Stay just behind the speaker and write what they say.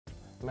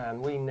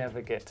Man, we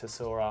never get to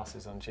sore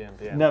asses on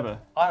GMBM. Never.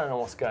 I don't know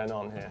what's going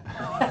on here.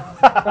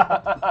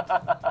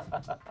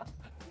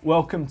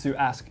 Welcome to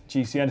Ask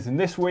GCN. And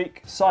this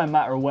week, Si and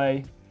Matt are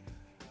away,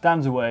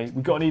 Dan's away.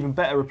 We've got an even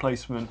better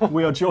replacement.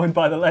 We are joined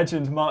by the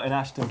legend Martyn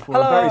Ashton for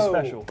a very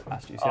special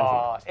Ask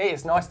GCN. It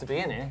is nice to be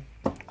in here.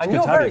 And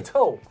you're very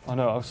tall. I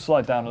know, I'll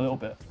slide down a little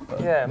bit.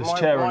 Yeah, this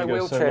my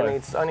wheelchair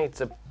needs, I need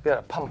to be able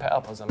to pump it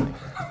up or something.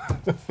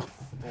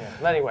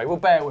 Yeah. Anyway, we'll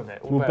bear with it.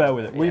 We'll bear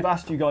with it. We've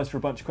asked you guys for a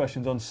bunch of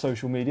questions on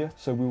social media,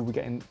 so we will be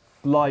getting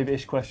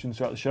live-ish questions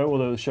throughout the show,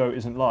 although the show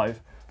isn't live.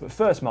 But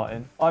first,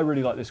 Martyn, I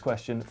really like this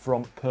question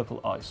from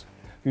Purple Ice,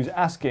 who's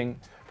asking,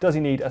 does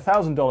he need a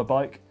 $1,000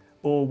 bike,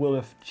 or will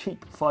a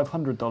cheap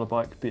 $500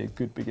 bike be a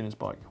good beginner's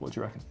bike? What do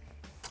you reckon?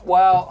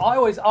 Well, I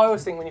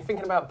always think when you're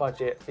thinking about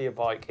budget for your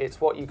bike,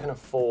 it's what you can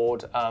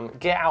afford.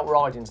 Get out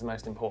riding is the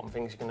most important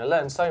thing. You're going to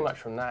learn so much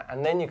from that,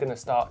 and then you're going to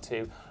start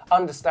to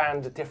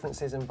understand the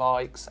differences in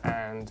bikes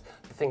and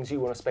the things you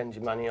want to spend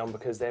your money on,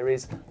 because there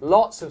is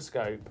lots of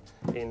scope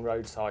in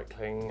road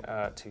cycling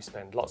to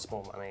spend lots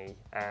more money,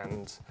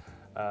 and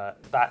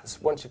that's,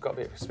 once you've got a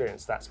bit of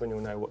experience, that's when you'll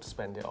know what to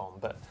spend it on.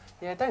 But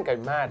yeah, don't go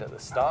mad at the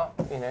start.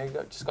 You know,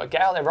 you've just got to get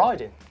out there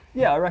riding.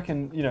 Yeah, I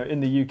reckon, you know,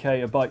 in the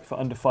UK, a bike for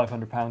under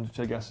 £500, which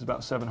I guess is about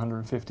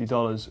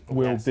 $750,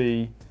 will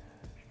be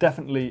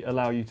definitely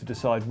allow you to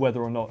decide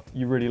whether or not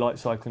you really like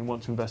cycling,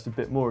 want to invest a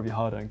bit more of your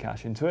hard-earned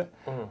cash into it.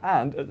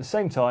 And at the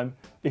same time,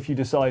 if you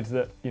decide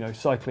that, you know,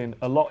 cycling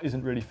a lot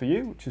isn't really for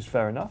you, which is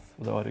fair enough,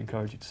 although I'd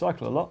encourage you to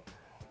cycle a lot,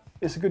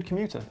 it's a good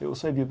commuter. It will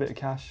save you a bit of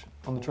cash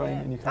on the train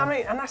in your car. I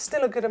mean, and that's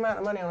still a good amount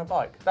of money on a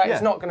bike. That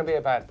is not going to be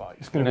a bad bike.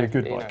 It's going to be a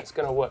good bike. You know, it's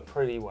going to work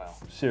pretty well.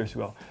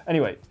 Seriously well.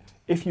 Anyway,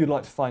 if you'd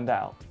like to find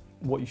out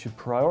what you should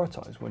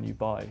prioritise when you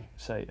buy,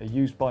 say, a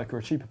used bike or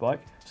a cheaper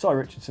bike, Si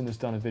Richardson has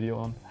done a video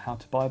on how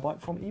to buy a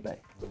bike from eBay.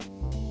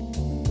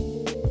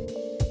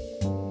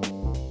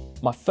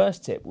 My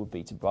first tip would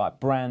be to buy a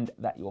brand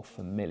that you're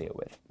familiar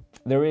with.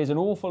 There is an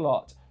awful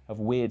lot of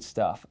weird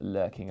stuff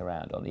lurking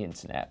around on the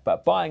internet,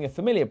 but buying a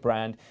familiar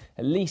brand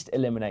at least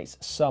eliminates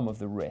some of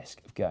the risk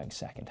of going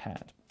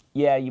second-hand.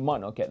 Yeah, you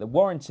might not get the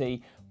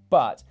warranty,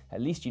 but at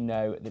least you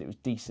know that it was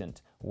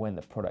decent when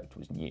the product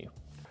was new.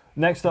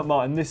 Next up,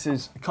 Martyn, this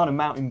is kind of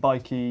mountain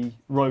bikey,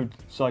 road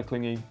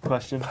cycling-y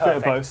question. Bit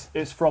of both.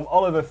 It's from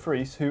Oliver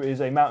Friis, who is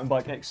a mountain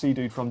bike XC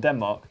dude from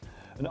Denmark.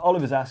 And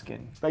Oliver's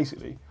asking,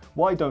 basically,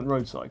 why don't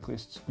road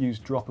cyclists use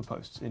dropper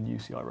posts in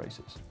UCI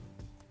races?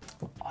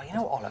 Oh, you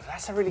know what, Oliver,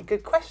 that's a really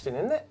good question,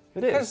 isn't it?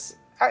 It is. Because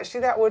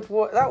actually that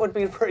would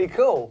be pretty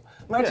cool.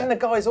 Imagine the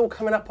guys all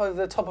coming up over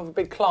the top of a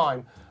big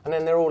climb, and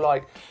then they're all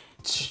like,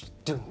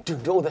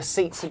 all the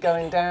seats are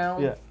going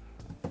down. Yeah.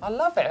 I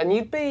love it, and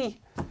you'd be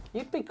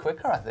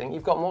quicker, I think.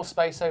 You've got more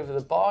space over the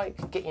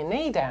bike. Get your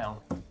knee down.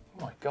 Oh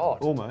my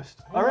God.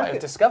 Almost. I might have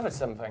discovered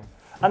something.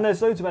 And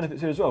there's loads of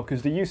benefits here as well,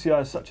 because the UCI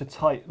has such a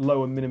tight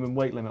lower minimum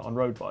weight limit on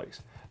road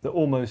bikes that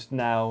almost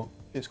now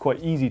it's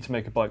quite easy to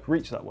make a bike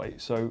reach that weight.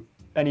 So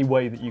any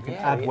way that you can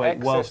add weight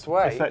whilst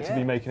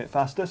effectively making it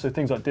faster, so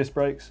things like disc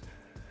brakes,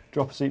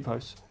 dropper seat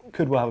posts,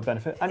 could well have a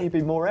benefit, and you'd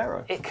be more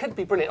aero. It could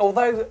be brilliant,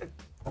 although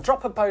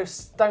dropper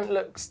posts don't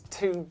look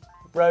too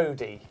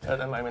roady at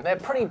the moment. They're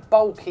pretty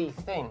bulky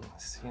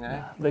things, you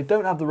know. They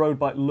don't have the road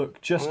bike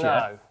look just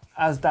yet.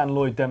 As Dan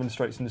Lloyd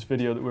demonstrates in this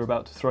video that we're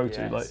about to throw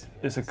to, like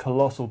it's a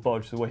colossal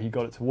bodge the way he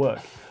got it to work.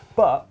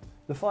 But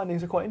the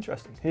findings are quite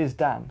interesting. Here's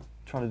Dan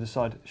trying to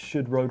decide,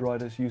 should road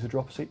riders use a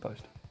dropper seat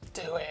post?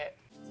 Do it.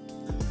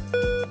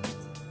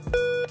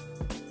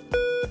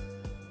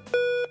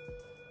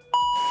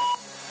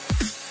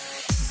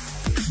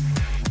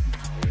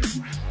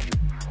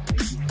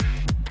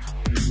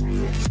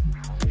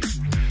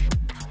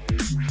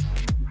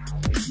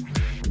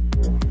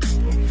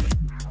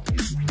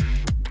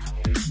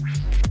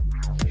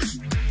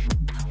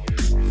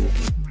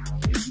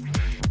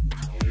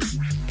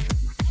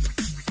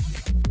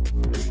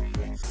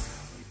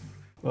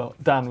 Well,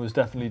 Dan was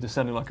definitely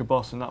descending like a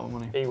boss in that one,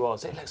 wasn't he? He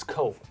was. It looks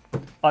cool.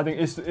 I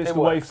think it's the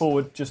way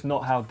forward, just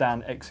not how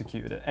Dan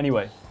executed it.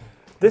 Anyway,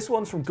 this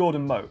one's from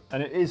Gordon Moat,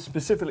 and it is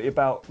specifically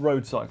about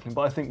road cycling,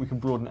 but I think we can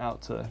broaden it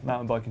out to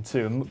mountain biking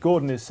too. And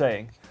Gordon is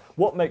saying,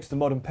 what makes the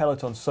modern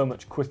peloton so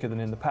much quicker than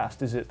in the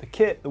past? Is it the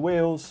kit, the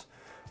wheels,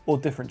 or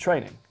different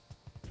training?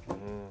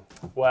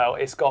 Well,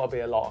 it's got to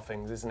be a lot of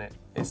things, isn't it?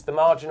 It's the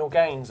marginal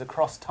gains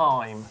across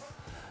time.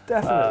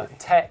 Definitely.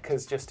 Tech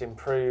has just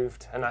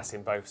improved, and that's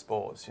in both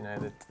sports, you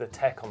know, the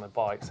tech on the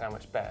bikes, how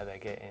much better they're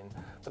getting.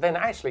 But then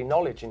actually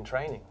knowledge in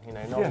training, you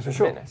know, knowledge in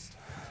fitness.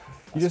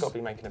 It's got to be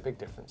making a big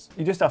difference.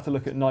 You just have to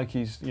look at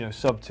Nike's, you know,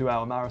 sub 2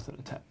 hour marathon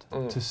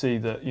attempt to see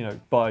that, you know,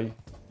 by,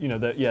 you know,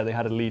 that they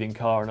had a leading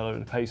car and a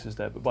load of paces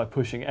there, but by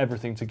pushing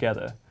everything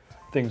together,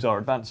 things are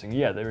advancing.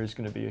 Yeah, there is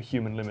going to be a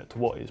human limit to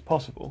what is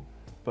possible,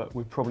 but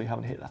we probably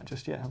haven't hit that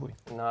just yet, have we?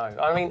 No.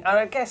 I mean,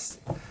 I guess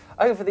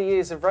over the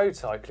years of road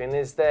cycling,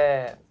 is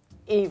there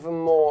even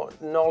more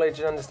knowledge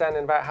and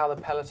understanding about how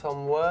the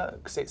peloton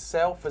works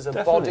itself as a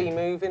body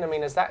moving? I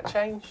mean, has that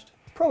changed?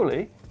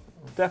 Probably.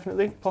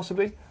 Definitely.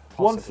 Possibly.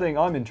 One thing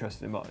I'm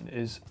interested in, Martyn,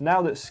 is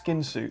now that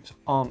skin suits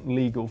aren't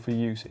legal for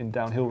use in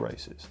downhill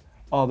races,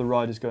 are the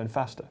riders going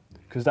faster?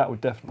 Because that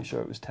would definitely show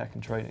it was tech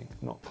and training,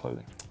 not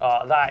clothing.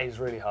 That is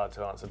really hard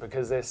to answer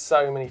because there's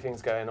so many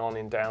things going on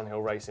in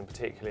downhill racing,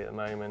 particularly at the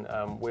moment.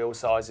 Wheel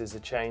sizes are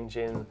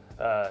changing,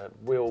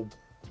 wheel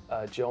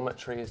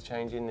geometry is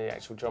changing, the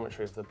actual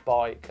geometry of the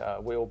bike,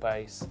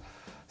 wheelbase.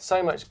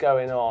 So much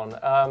going on,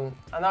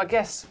 and I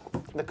guess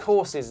the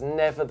course is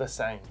never the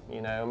same.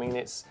 You know, I mean,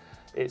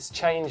 it's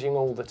changing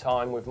all the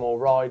time with more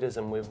riders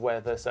and with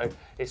weather, so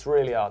it's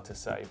really hard to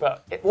say.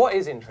 But what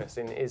is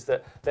interesting is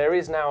that there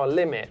is now a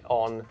limit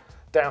on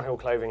downhill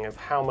clothing of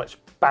how much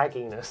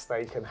bagginess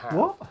they can have.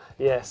 What?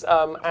 Yes,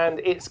 and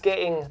it's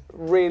getting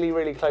really,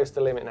 really close to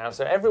the limit now.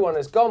 So everyone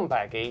has gone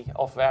baggy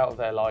out of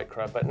their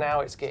Lycra, but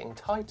now it's getting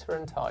tighter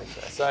and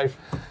tighter. So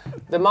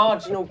the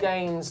marginal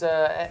gains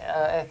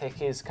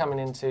ethic is coming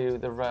into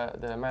the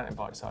mountain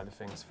bike side of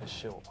things for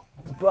sure.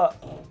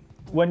 But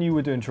when you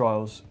were doing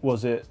trials,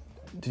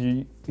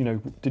 did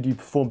you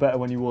perform better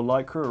when you wore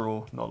Lycra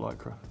or not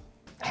Lycra?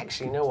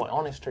 Actually, you know what?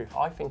 Honest truth,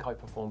 I think I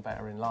perform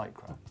better in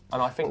Lycra.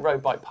 And I think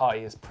Road Bike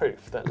Party is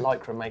proof that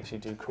Lycra makes you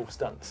do cool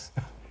stunts.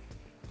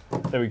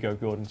 There we go,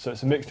 Gordon. So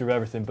it's a mixture of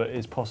everything, but it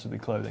is possibly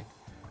clothing.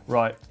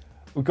 Right,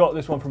 we've got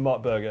this one from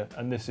Mark Berger,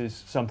 and this is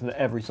something that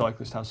every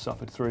cyclist has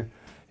suffered through.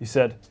 He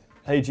said,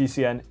 "Hey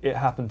GCN, it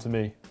happened to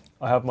me.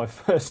 I have my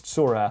first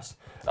sore ass,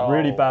 a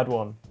really bad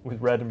one, with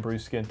red and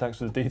bruised skin." Thanks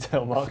for the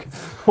detail, Mark.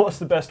 What's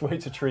the best way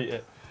to treat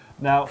it?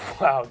 Now,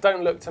 wow,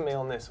 don't look to me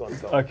on this one,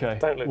 Tom. Okay.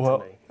 Don't look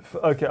to me.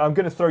 Okay, I'm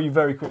going to throw you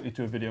very quickly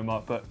to a video,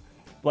 Mark, but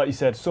like you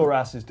said, sore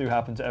asses do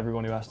happen to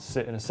everyone who has to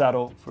sit in a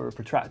saddle for a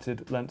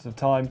protracted length of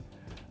time.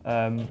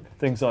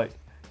 Things like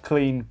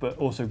clean but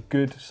also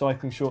good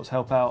cycling shorts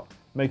help out,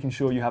 making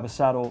sure you have a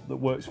saddle that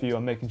works for you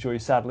and making sure your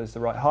saddle is the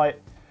right height.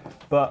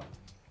 But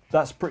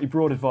that's pretty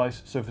broad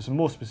advice, so for some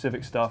more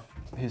specific stuff,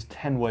 here's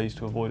 10 ways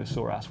to avoid a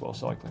sore ass while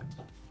cycling.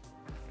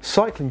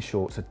 Cycling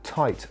shorts are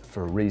tight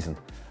for a reason,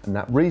 and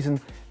that reason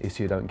is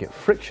so you don't get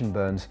friction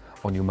burns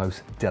on your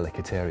most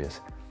delicate areas.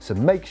 So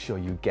make sure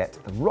you get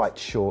the right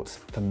shorts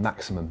for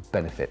maximum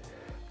benefit.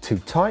 Too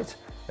tight,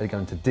 they're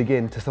going to dig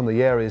into some of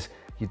the areas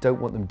you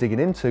don't want them digging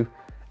into,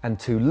 and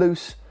too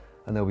loose,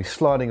 and they'll be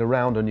sliding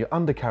around on your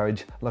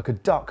undercarriage like a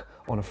duck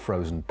on a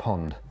frozen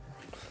pond.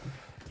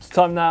 It's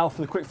time now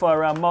for the quickfire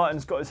round.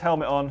 Martin's got his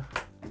helmet on.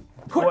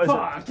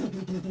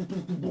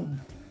 Quickfire!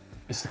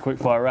 It's the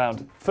quickfire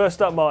round.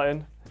 First up,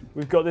 Martin,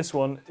 we've got this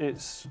one.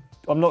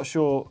 I'm not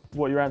sure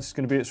what your answer is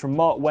going to be. It's from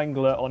Mark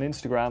Wengler on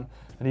Instagram,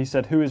 and he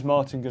said, "Who is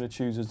Martin going to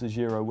choose as the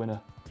Giro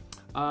winner?"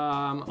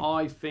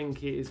 I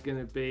think it is going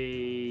to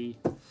be,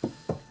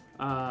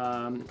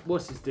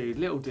 what's this dude?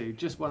 Little dude,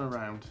 just won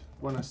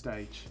a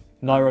stage.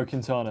 Nairo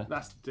Quintana.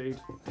 That's the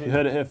dude. You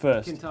heard it here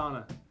first.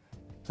 Quintana.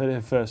 Heard it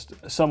here first.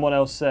 Someone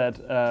else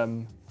said,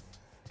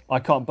 "I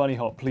can't bunny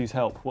hop, please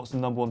help." What's the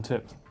 #1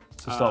 tip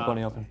to start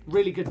bunny hopping?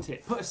 Really good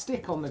tip. Put a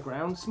stick on the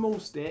ground, small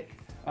stick.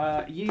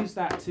 Use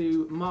that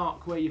to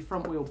mark where your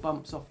front wheel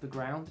bumps off the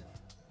ground.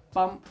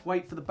 Bump,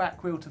 wait for the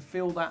back wheel to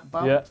feel that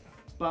bump. Yeah.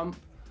 Bump,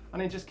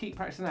 and then just keep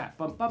practicing that.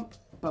 Bump, bump,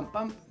 bump,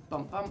 bump,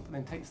 bump, bump, and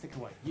then take the stick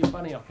away. You're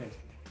bunny hopping.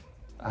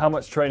 How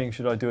much training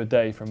should I do a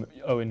day from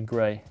Owen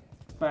Gray?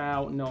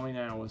 About 9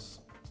 hours.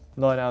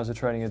 9 hours of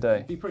training a day.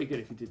 It'd be pretty good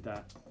if you did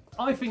that.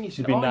 I think you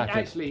should. You'd be knackered.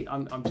 Actually,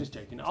 I'm just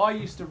joking. I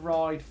used to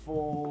ride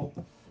for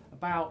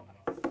about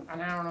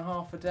an hour and a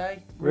half a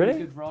day. Really?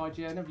 Good ride,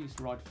 yeah. I never used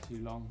to ride for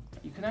too long.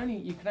 You can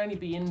only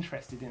be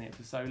interested in it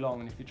for so long,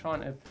 and if you're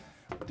trying to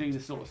do the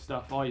sort of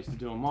stuff I used to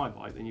do on my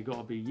bike, then you've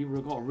got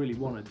to really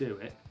want to do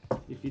it.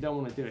 If you don't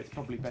want to do it, it's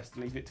probably best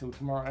to leave it till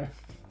tomorrow.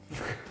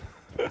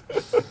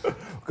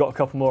 We've got a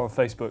couple more on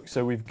Facebook.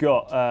 So we've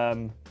got,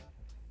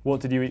 what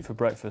did you eat for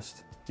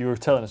breakfast? You were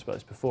telling us about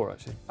this before,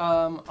 actually.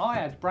 I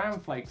had brown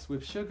flakes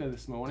with sugar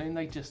this morning.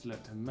 They just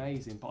looked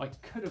amazing, but I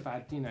could have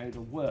had,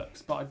 the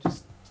works, but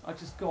I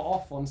just got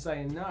off on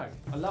saying no.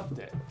 I loved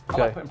it. I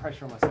like putting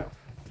pressure on myself.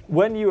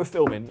 When you were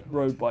filming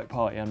Road Bike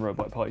Party and Road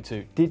Bike Party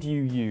 2, did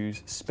you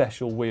use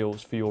special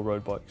wheels for your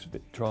road bike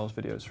trials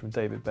videos from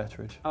David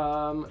Betteridge?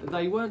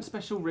 They weren't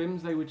special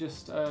rims, they were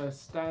just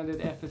standard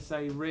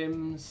FSA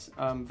rims,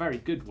 very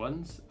good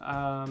ones,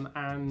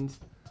 and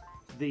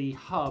the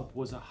hub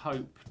was a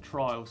Hope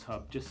Trials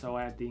hub, just so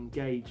I had the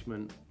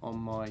engagement on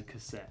my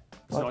cassette.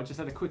 So I just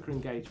had a quicker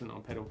engagement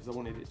on pedal because I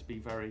wanted it to be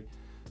very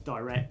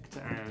direct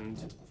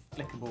and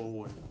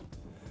flickable.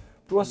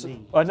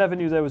 I never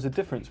knew there was a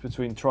difference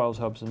between trials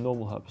hubs and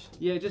normal hubs.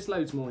 Yeah, just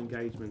loads more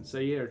engagement. So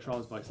yeah, a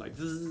trials bike's like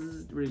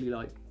zzz, really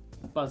like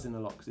buzzing a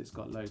lot because it's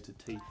got loads of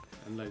teeth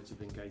and loads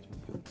of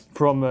engagement points.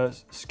 From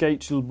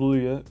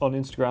Skatelbluya on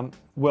Instagram,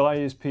 why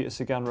is Peter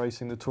Sagan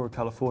racing the Tour of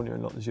California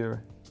and not the Giro?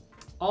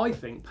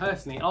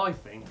 Personally,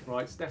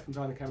 right, Stefan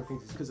behind the camera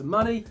thinks it's because of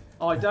money.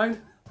 I don't.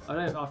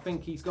 I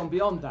think he's gone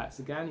beyond that,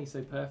 Sagan. He's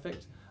so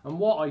perfect. And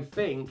what I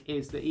think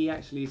is that he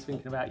actually is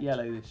thinking about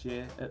yellow this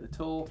year at the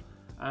Tour.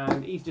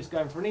 And he's just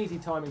going for an easy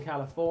time in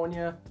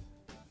California.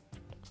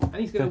 And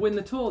he's going to win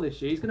the Tour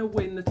this year. He's going to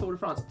win the Tour de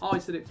France. I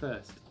said it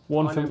first. I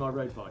know my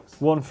road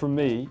bikes. One from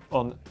me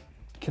on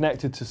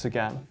connected to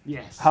Sagan.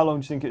 Yes. How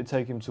long do you think it would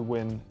take him to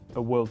win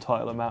a world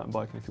title at mountain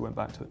biking if he went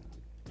back to it?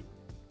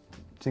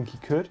 think he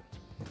could?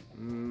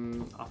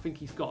 I think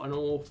he's got an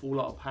awful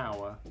lot of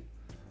power,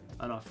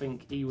 and I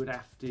think he would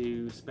have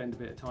to spend a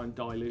bit of time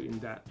diluting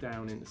that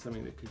down into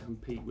something that could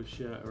compete with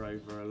Schurter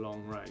over a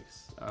long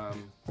race.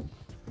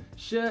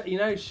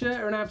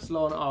 Schurter and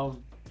Absalon are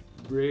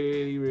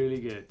really, really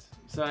good.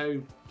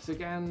 So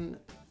Sagan,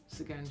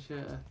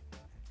 Schurter.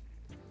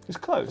 It's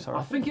close,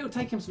 I think it'll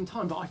take him some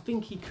time, but I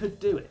think he could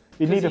do it.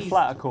 You need a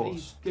flatter course.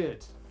 He's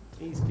good.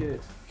 He's good.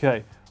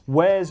 Okay,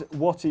 where's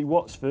Watty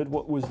Watsford?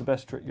 What was the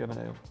best trick you ever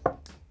nailed?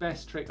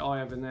 Best trick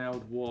I ever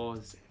nailed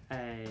was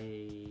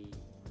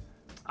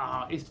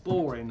it's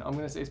boring. I'm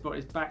going to say it's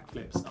boring. His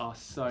backflips are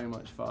so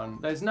much fun.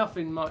 There's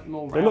nothing much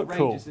more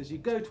outrageous as you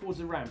go towards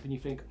a ramp and you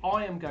think,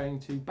 I am going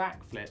to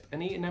backflip.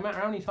 And no matter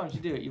how many times you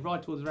do it, you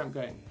ride towards the ramp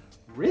going,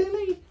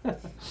 really? And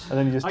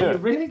then you just do it. Are you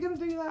really going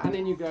to do that? And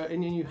then you go,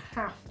 and then you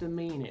have to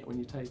mean it when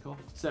you take off.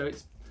 So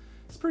it's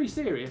pretty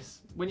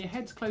serious. When your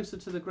head's closer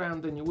to the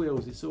ground than your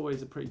wheels, it's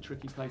always a pretty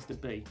tricky place to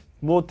be.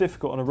 More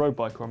difficult on a road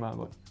bike or a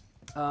mountain bike?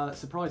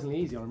 Surprisingly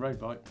easy on a road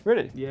bike.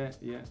 Really? Yeah.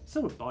 So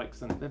with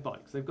bikes, and they're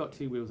bikes. They've got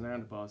 2 wheels and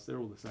handlebars. They're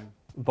all the same.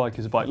 Bike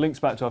is a bike. Links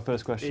back to our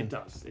first question. It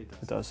does.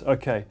 It does.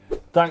 Okay.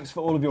 Thanks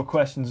for all of your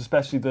questions,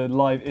 especially the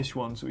live-ish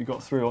ones that we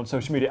got through on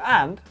social media.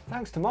 And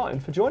thanks to Martyn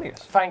for joining us.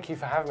 Thank you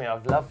for having me.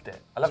 I've loved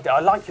it. I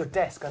like your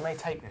desk. I may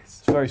take this.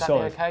 It's very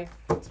solid. Okay?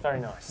 It's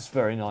very nice. It's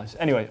very nice.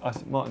 Anyway,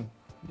 Martyn,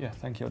 yeah,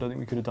 thank you. I don't think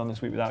we could have done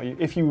this week without you.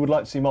 If you would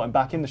like to see Martyn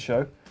back in the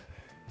show,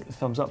 hit the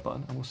thumbs up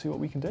button and we'll see what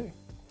we can do.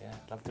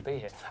 Love to be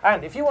here.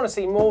 And if you want to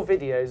see more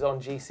videos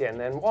on GCN,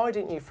 then why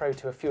didn't you throw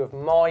to a few of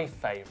my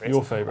favourites?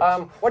 Your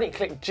favourites. Why don't you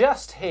click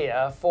just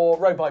here for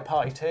Road Bike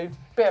Party 2.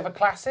 Bit of a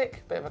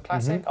classic.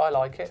 I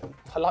like it.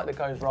 I like the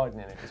guys riding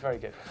in it. It's very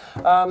good.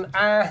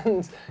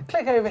 And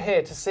click over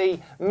here to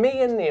see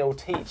me and Neil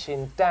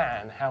teaching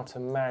Dan how to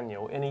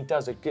manual, and he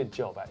does a good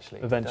job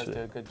actually. Eventually. He does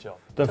do a good job.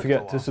 Don't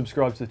forget to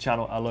subscribe to the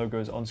channel. Our logo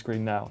is on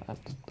screen now, and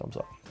thumbs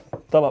up.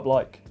 Thumb up,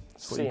 like.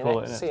 That's what you call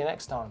it, innit? See you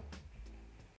next time.